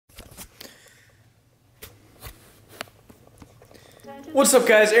What's up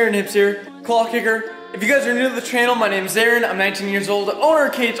guys, Aaron Hips here, Claw Kicker. If you guys are new to the channel, my name is Aaron, I'm 19 years old, owner of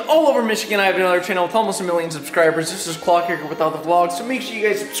arcades all over Michigan. I have another channel with almost 1 million subscribers. This is Claw Kicker without the vlogs, so make sure you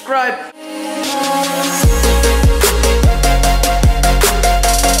guys subscribe.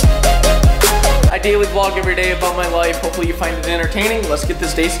 I daily vlog every day about my life. Hopefully you find it entertaining. Let's get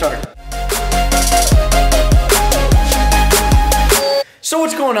this day started. So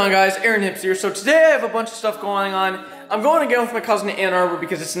what's going on guys, Aaron Hips here. So today I have a bunch of stuff going on. I'm going again with my cousin to Ann Arbor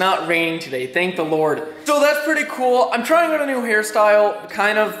because it's not raining today, thank the Lord. So that's pretty cool. I'm trying out a new hairstyle,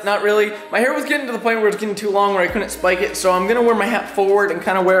 kind of, not really. My hair was getting to the point where it was getting too long where I couldn't spike it, so I'm gonna wear my hat forward and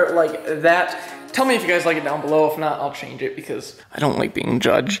kind of wear it like that. Tell me if you guys like it down below. If not, I'll change it because I don't like being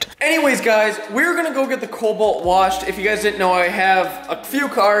judged. Anyways, guys, we're gonna go get the Cobalt washed. If you guys didn't know, I have a few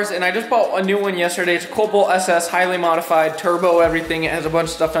cars and I just bought a new one yesterday. It's a Cobalt SS, highly modified, turbo, everything. It has a bunch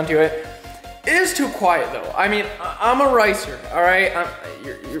of stuff done to it. It is too quiet though. I mean, I'm a ricer, all right?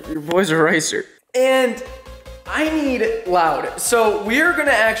 Your boy's a ricer. And I need it loud. So we're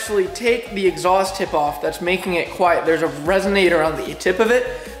gonna actually take the exhaust tip off that's making it quiet. There's a resonator on the tip of it.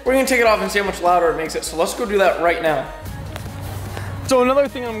 We're gonna take it off and see how much louder it makes it. So let's go do that right now. So another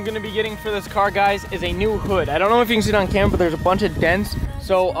thing I'm gonna be getting for this car, guys, is a new hood. I don't know if you can see it on camera, but there's a bunch of dents.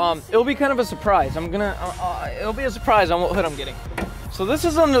 So it'll be kind of a surprise. It'll be a surprise on what hood I'm getting. So this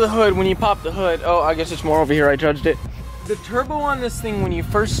is under the hood. When you pop the hood, oh, I guess it's more over here, I judged it. The turbo on this thing when you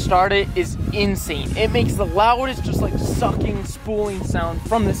first start it is insane. It makes the loudest, just like sucking, spooling sound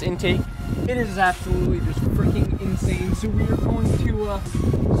from this intake. It is absolutely just freaking insane. So we are going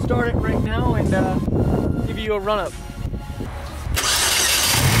to start it right now and give you a run up.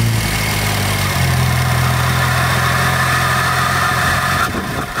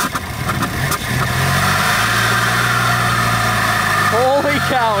 Holy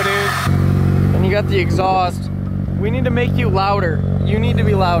cow, dude. And you got the exhaust. We need to make you louder. You need to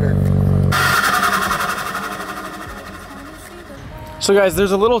be louder. So guys,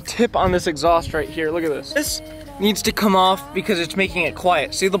 there's a little tip on this exhaust right here. Look at this. This needs to come off because it's making it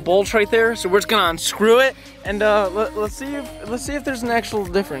quiet. See the bulge right there? So we're just gonna unscrew it and let's see if there's an actual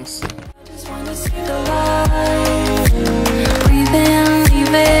difference. Just wanna see the light. Breathe in,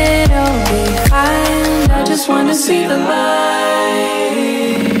 leave it all behind. I just wanna see the light.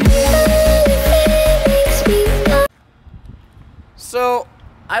 So,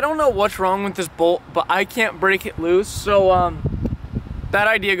 I don't know what's wrong with this bolt, but I can't break it loose, so that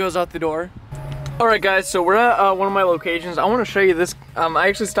idea goes out the door. Alright guys, so we're at one of my locations. I want to show you this. I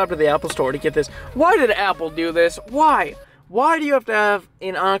actually stopped at the Apple store to get this. Why did Apple do this? Why? Why do you have to have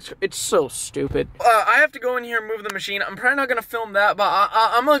an Onyx? It's so stupid. I have to go in here and move the machine. I'm probably not going to film that, but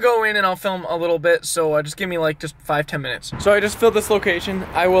I'm going to go in and I'll film a little bit, so just give me like just 5-10 minutes. So I just filled this location.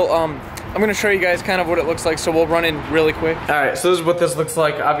 I will, I'm going to show you guys kind of what it looks like, so we'll run in really quick. Alright, so this is what this looks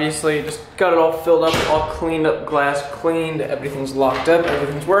like. Obviously, just got it all filled up, all cleaned up, glass cleaned, everything's locked up,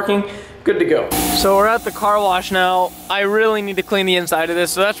 everything's working. Good to go. So we're at the car wash now. I really need to clean the inside of this,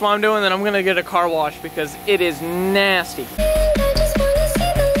 so that's what I'm doing. Then I'm gonna get a car wash because it is nasty.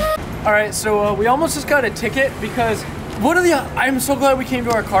 All right, so we almost just got a ticket because I'm so glad we came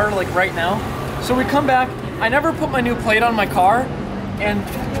to our car like right now. So we come back. I never put my new plate on my car, and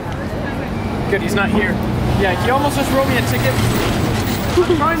good, he's not here. Yeah, he almost just wrote me a ticket.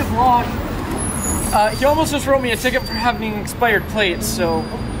 I'm trying to vlog. He almost just wrote me a ticket for having expired plates, so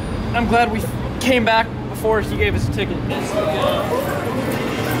I'm glad we came back before he gave us a ticket.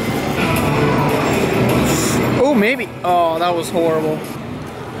 Oh, maybe. Oh, that was horrible.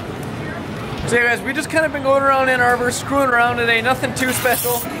 So yeah, guys, we just kind of been going around Ann Arbor, screwing around today. Nothing too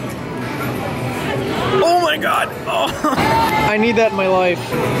special. Oh my God. Oh. I need that in my life.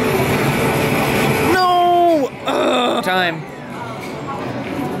 No. Time.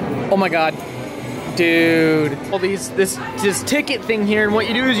 Oh my God. Dude, all this ticket thing here, and what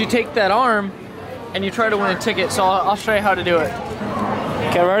you do is you take that arm and you try to win a ticket. So I'll show you how to do it.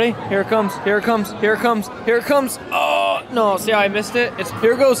 Okay, ready? Here it comes, here it comes, here it comes, here it comes. Oh, no, see how I missed it? It's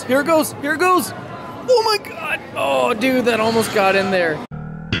here it goes, here it goes, here it goes. Oh my God. Oh, dude, that almost got in there.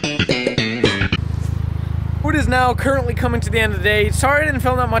 It is now currently coming to the end of the day. Sorry I didn't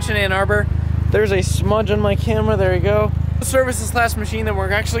film that much in Ann Arbor. There's a smudge on my camera, there you go. Service this last machine, then we're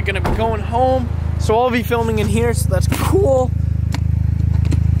actually gonna be going home. So I'll be filming in here, so that's cool.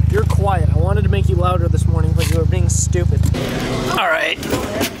 You're quiet. I wanted to make you louder this morning, but you were being stupid. All right,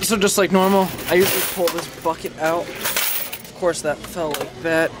 so just like normal, I usually pull this bucket out. Of course, that fell like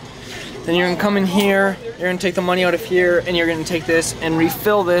that. Then you're gonna come in here, you're gonna take the money out of here, and you're gonna take this and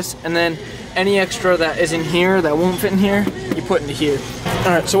refill this, and then any extra that is in here that won't fit in here, you put into here.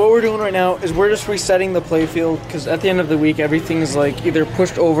 All right, so what we're doing right now is we're just resetting the playfield because at the end of the week, everything's like either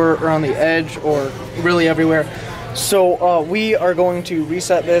pushed over or on the edge or really everywhere. So we are going to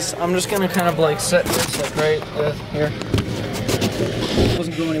reset this. I'm just gonna kind of like set this like right here.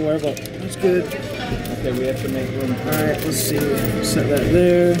 Doesn't go anywhere, but that's good. Okay, we have to make room. All right, let's see. Set that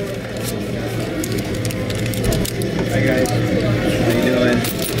there. Hi guys, how you doing?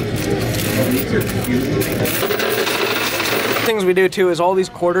 Things we do too is all these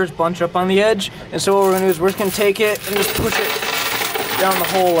quarters bunch up on the edge, and so what we're gonna do is we're just gonna take it and just push it down the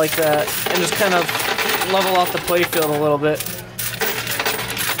hole like that, and just kind of level off the playfield a little bit.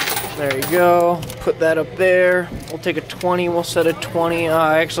 There you go. Put that up there. We'll take a 20. We'll set a 20.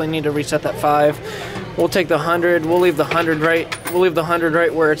 I actually need to reset that 5. We'll take the 100. We'll leave the 100 right. We'll leave the 100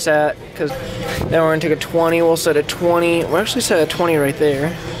 right where it's at, because then we're gonna take a 20. We'll set a 20. We'll actually set a 20 right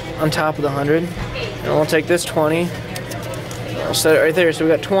there, on top of the 100. And we'll take this 20. We'll set it right there. So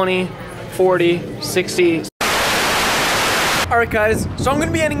we got 20, 40, 60. Alright guys, so I'm going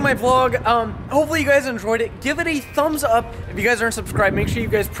to be ending my vlog. Hopefully you guys enjoyed it. Give it a thumbs up. If you guys aren't subscribed, make sure you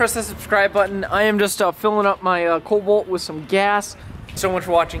guys press the subscribe button. I am just filling up my Cobalt with some gas. So much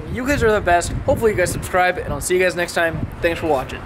for watching. You guys are the best. Hopefully you guys subscribe, and I'll see you guys next time. Thanks for watching.